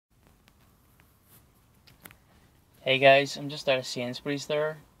Hey guys, I'm just out of Sainsbury's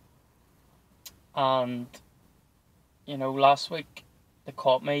there, and last week they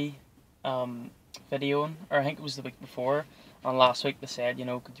caught me videoing, or I think it was the week before, and last week they said, could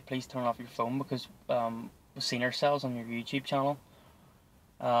you please turn off your phone because we've seen ourselves on your YouTube channel,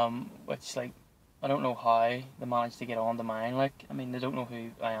 which, like, I don't know how they managed to get onto mine. Like, I mean, they don't know who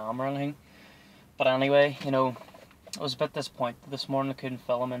I am or anything, but anyway, I was a bit disappointed this morning I couldn't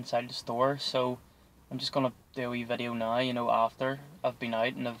film inside the store, so I'm just gonna do a wee video now, after I've been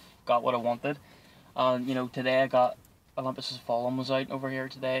out and I've got what I wanted. And today I got Olympus Has Fallen was out over here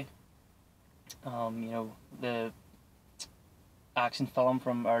today. The action film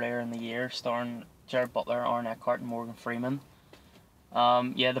from earlier in the year starring Jared Butler, Aaron Eckhart and Morgan Freeman.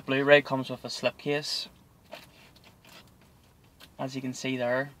 Yeah, the Blu-ray comes with a slipcase, as you can see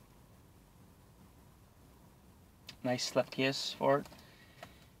there. Nice slipcase for it.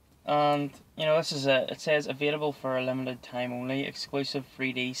 And this is it says available for a limited time only, exclusive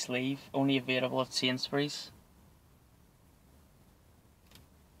 3D sleeve, only available at Sainsbury's,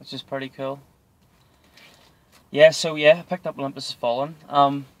 which is pretty cool. Yeah, so yeah, I picked up Olympus Has Fallen.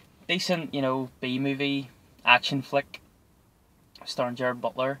 Decent, B-movie action flick starring Jared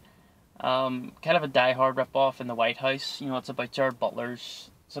Butler. Kind of a Die Hard rip-off in the White House. It's about Jared Butler's,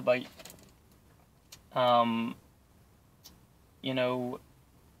 it's about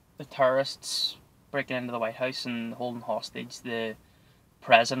the terrorists breaking into the White House and holding hostage the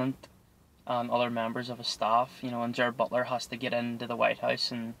president and other members of his staff, and Jared Butler has to get into the White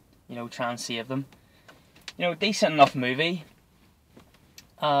House and, try and save them. Decent enough movie.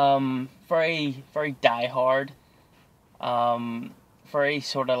 Very, very Die Hard. Very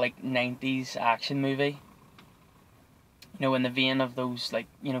sort of like 90s action movie. In the vein of those, like,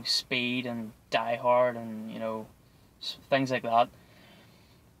 Speed and Die Hard and, things like that.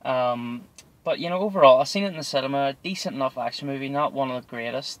 But overall, I've seen it in the cinema. Decent enough action movie, not one of the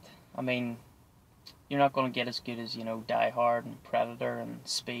greatest. I mean, you're not going to get as good as Die Hard and Predator and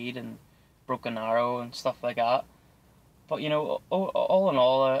Speed and Broken Arrow and stuff like that. But all in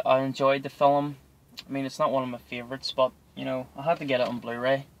all, I enjoyed the film. I mean, it's not one of my favorites, but I had to get it on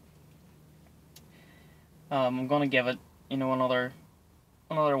Blu-ray. I'm gonna give it another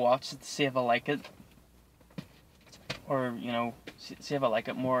watch to see if I like it, or see if I like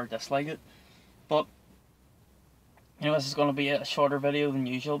it more or dislike it. But this is going to be a shorter video than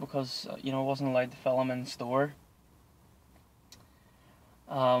usual because I wasn't allowed to film in store.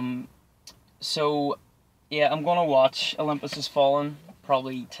 So yeah, I'm gonna watch Olympus Has Fallen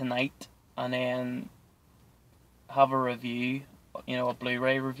probably tonight, and then have a review, a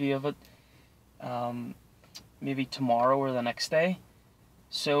Blu-ray review of it, maybe tomorrow or the next day.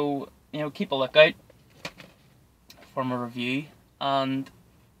 So keep a lookout for my review. And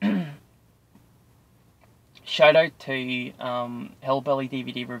shout out to Hillbilly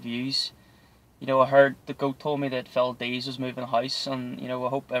DVD Reviews. I heard the goat told me that Phil Dees was moving house, and I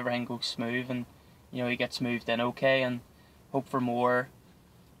hope everything goes smooth and he gets moved in okay, and hope for more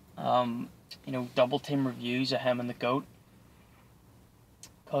double team reviews of him and the goat,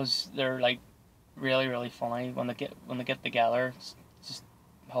 because they're like really, really funny when they get together. It's just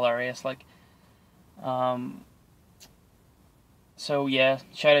hilarious, like. So yeah,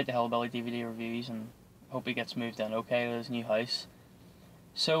 shout out to Hillbilly DVD Reviews, and hope he gets moved in okay to his new house.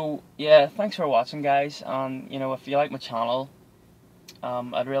 So yeah, thanks for watching, guys, and if you like my channel,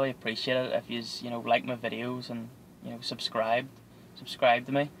 I'd really appreciate it if you like my videos and subscribe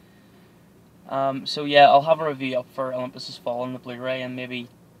to me. So yeah, I'll have a review up for Olympus Has Fallen, the Blu-ray, in maybe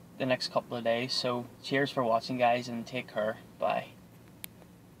the next couple of days. So cheers for watching, guys, and take care. Bye.